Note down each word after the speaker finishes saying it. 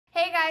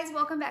guys,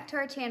 welcome back to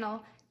our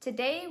channel.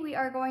 Today we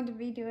are going to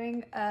be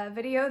doing a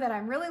video that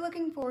I'm really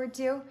looking forward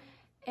to,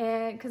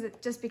 and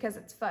because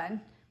it's fun.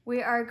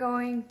 We are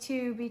going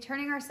to be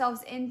turning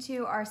ourselves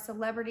into our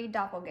celebrity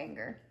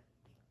doppelganger.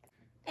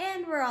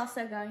 And we're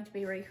also going to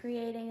be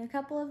recreating a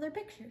couple of their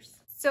pictures.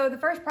 So the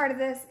first part of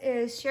this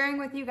is sharing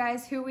with you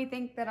guys who we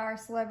think that our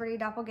celebrity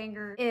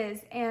doppelganger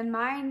is, and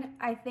mine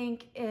I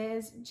think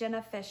is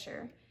Jenna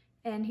Fisher.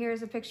 And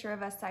here's a picture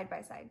of us side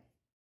by side.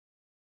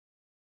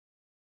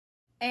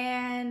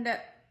 And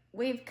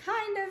we've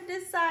kind of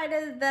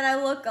decided that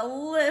I look a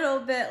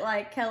little bit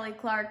like Kelly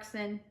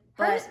Clarkson,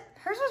 but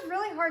hers was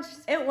really hard.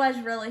 It was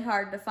really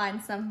hard to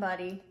find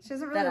somebody. She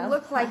doesn't really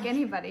look like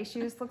anybody.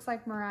 She just looks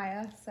like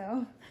Mariah,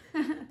 so.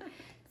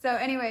 So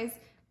anyways,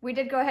 we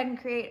did go ahead and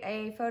create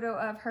a photo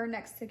of her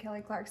next to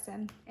Kelly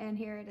Clarkson, and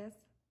here it is.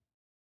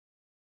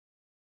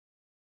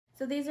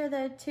 So these are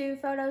the two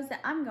photos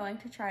that I'm going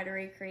to try to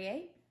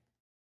recreate.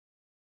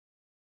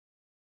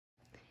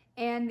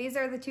 And these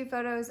are the two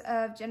photos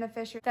of Jenna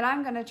Fisher that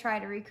I'm going to try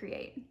to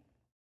recreate.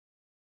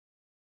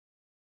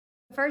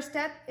 The first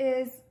step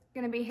is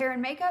going to be hair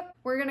and makeup.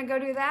 We're going to go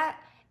do that,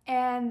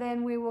 and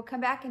then we will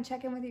come back and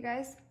check in with you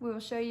guys. We will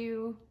show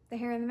you the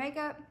hair and the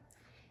makeup,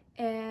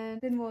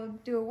 and then we'll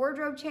do a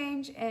wardrobe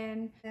change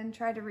and then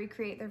try to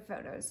recreate their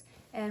photos.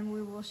 And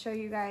we will show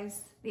you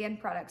guys the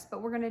end products,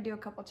 but we're going to do a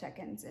couple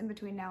check-ins in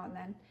between now and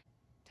then.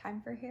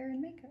 Time for hair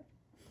and makeup.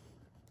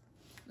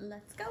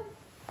 Let's go.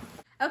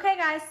 Okay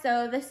guys,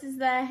 so this is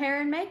the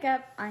hair and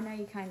makeup. I know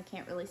you kind of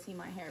can't really see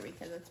my hair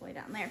because it's way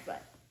down there,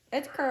 but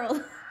it's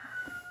curled.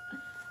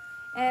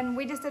 And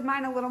we just did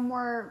mine a little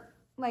more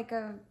like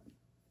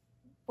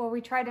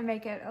we tried to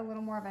make it a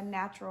little more of a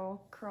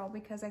natural curl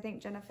because I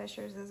think Jenna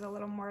Fisher's is a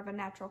little more of a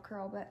natural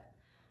curl, but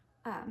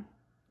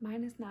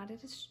mine is not.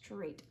 It is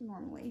straight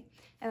normally.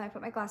 And I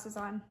put my glasses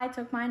on. I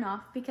took mine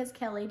off because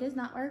Kelly does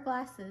not wear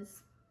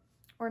glasses.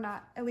 Or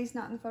not, at least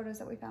not in the photos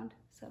that we found,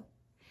 so.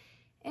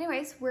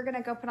 Anyways, we're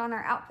gonna go put on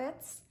our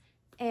outfits,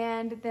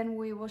 and then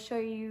we will show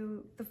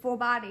you the full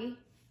body,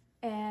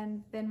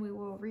 and then we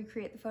will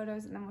recreate the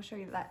photos, and then we'll show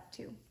you that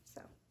too. So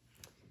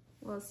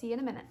we'll see you in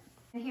a minute.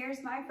 And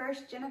here's my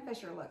first Jenna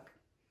Fisher look.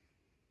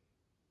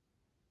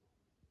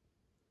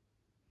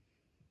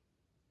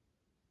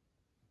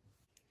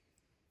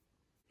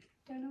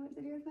 Don't know what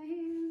to do with my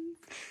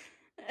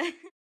hands.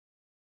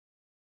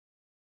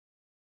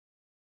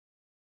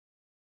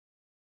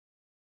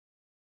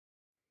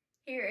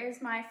 Here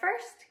is my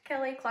first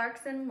Kelly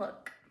Clarkson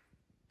look.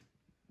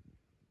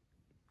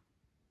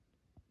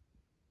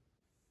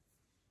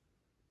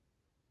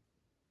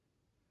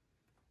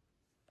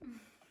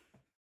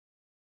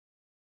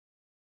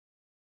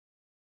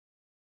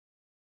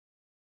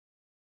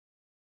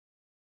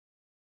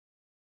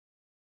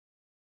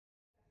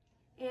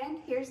 And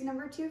here's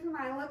number 2 for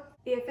my look,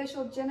 the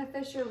official Jenna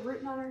Fisher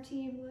rooting on our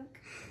team look.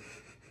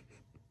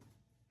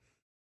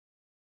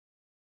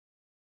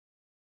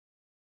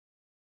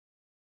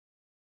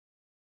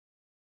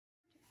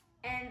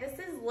 And this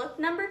is look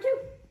number 2.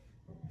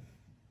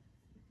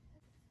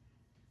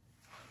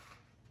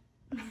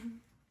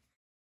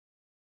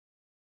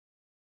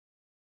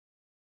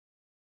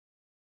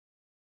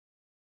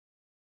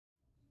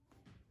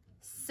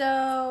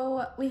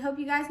 So we hope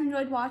you guys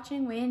enjoyed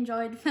watching. We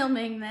enjoyed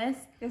filming this.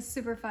 It was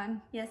super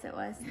fun. Yes, it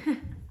was.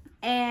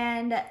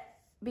 And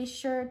be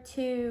sure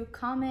to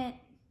comment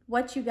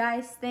what you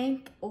guys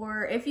think,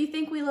 or if you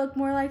think we look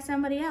more like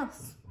somebody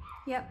else.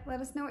 Yep, let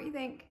us know what you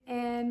think.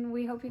 And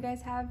we hope you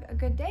guys have a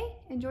good day.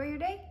 Enjoy your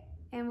day,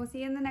 and we'll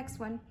see you in the next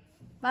one.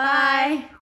 Bye.